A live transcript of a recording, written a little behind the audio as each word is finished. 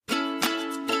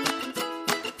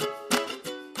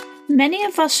Many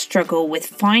of us struggle with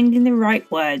finding the right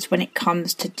words when it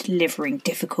comes to delivering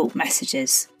difficult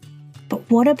messages. But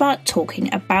what about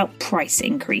talking about price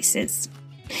increases?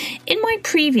 In my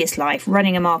previous life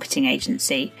running a marketing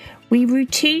agency, we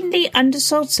routinely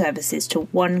undersold services to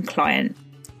one client.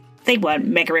 They weren't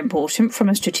mega important from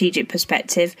a strategic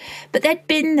perspective, but they'd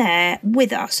been there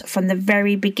with us from the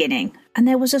very beginning, and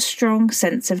there was a strong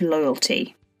sense of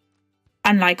loyalty.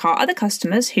 Unlike our other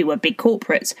customers, who were big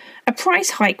corporates, a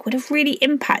price hike would have really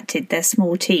impacted their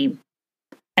small team.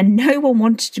 And no one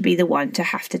wanted to be the one to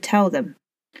have to tell them.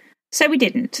 So we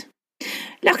didn't.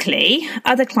 Luckily,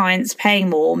 other clients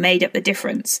paying more made up the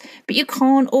difference, but you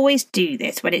can't always do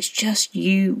this when it's just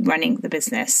you running the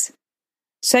business.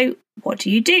 So what do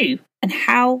you do, and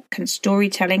how can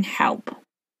storytelling help?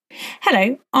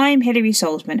 Hello, I'm Hilary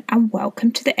Salzman, and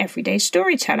welcome to The Everyday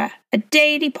Storyteller, a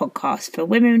daily podcast for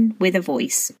women with a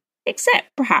voice, except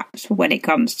perhaps when it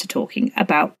comes to talking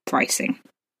about pricing.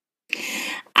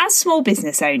 As small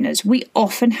business owners, we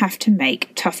often have to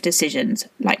make tough decisions,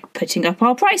 like putting up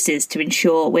our prices to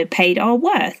ensure we're paid our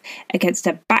worth against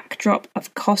a backdrop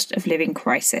of cost of living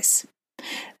crisis.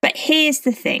 But here's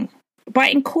the thing. By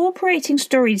incorporating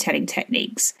storytelling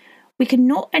techniques, we can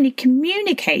not only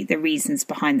communicate the reasons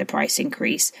behind the price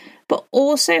increase, but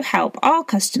also help our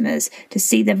customers to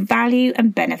see the value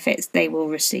and benefits they will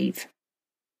receive.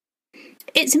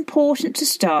 It's important to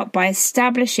start by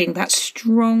establishing that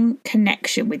strong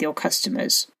connection with your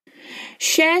customers.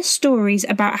 Share stories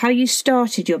about how you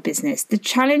started your business, the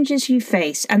challenges you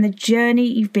faced, and the journey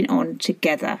you've been on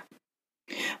together.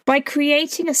 By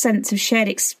creating a sense of shared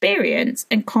experience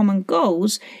and common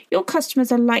goals, your customers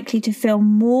are likely to feel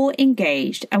more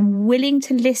engaged and willing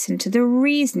to listen to the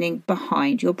reasoning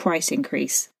behind your price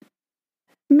increase.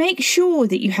 Make sure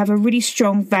that you have a really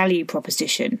strong value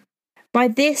proposition. By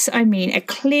this, I mean a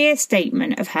clear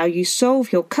statement of how you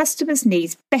solve your customers'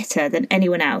 needs better than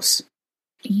anyone else.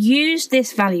 Use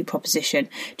this value proposition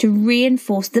to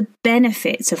reinforce the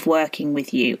benefits of working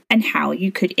with you and how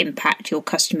you could impact your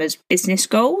customers' business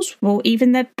goals or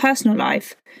even their personal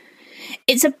life.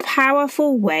 It's a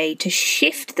powerful way to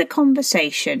shift the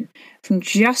conversation from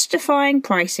justifying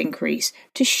price increase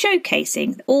to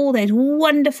showcasing all those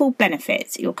wonderful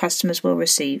benefits your customers will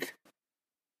receive.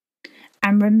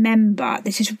 And remember,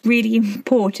 this is really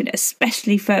important,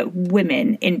 especially for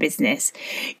women in business.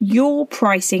 Your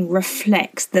pricing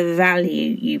reflects the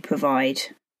value you provide.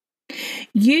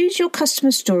 Use your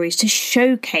customer stories to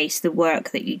showcase the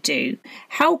work that you do,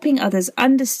 helping others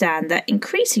understand that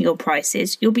increasing your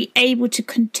prices, you'll be able to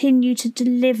continue to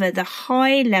deliver the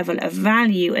high level of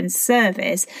value and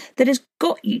service that has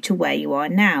got you to where you are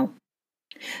now.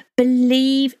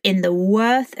 Believe in the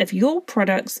worth of your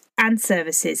products and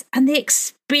services and the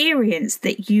experience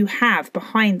that you have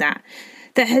behind that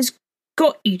has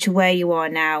got you to where you are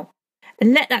now.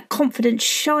 And let that confidence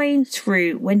shine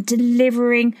through when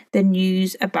delivering the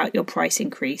news about your price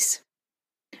increase.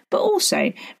 But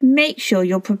also, make sure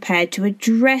you're prepared to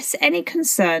address any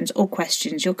concerns or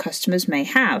questions your customers may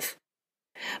have.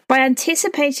 By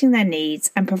anticipating their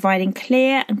needs and providing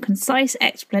clear and concise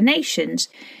explanations,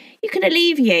 you can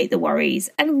alleviate the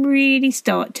worries and really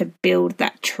start to build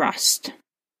that trust.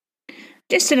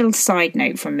 Just a little side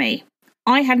note from me.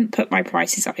 I hadn't put my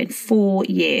prices up in 4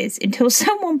 years until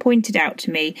someone pointed out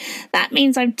to me that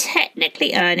means I'm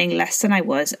technically earning less than I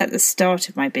was at the start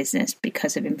of my business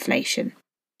because of inflation.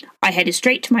 I headed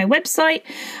straight to my website,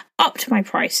 upped my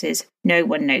prices, no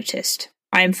one noticed.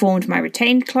 I informed my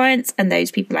retained clients and those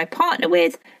people I partner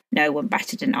with, no one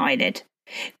batted an eyelid.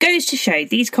 Goes to show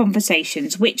these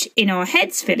conversations, which in our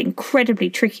heads feel incredibly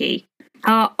tricky,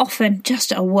 are often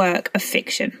just a work of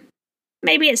fiction.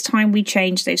 Maybe it's time we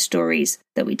change those stories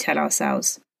that we tell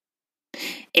ourselves.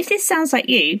 If this sounds like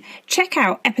you, check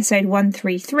out episode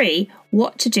 133,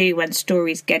 What to Do When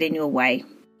Stories Get in Your Way.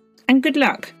 And good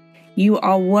luck. You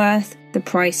are worth the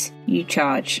price you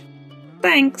charge.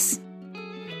 Thanks.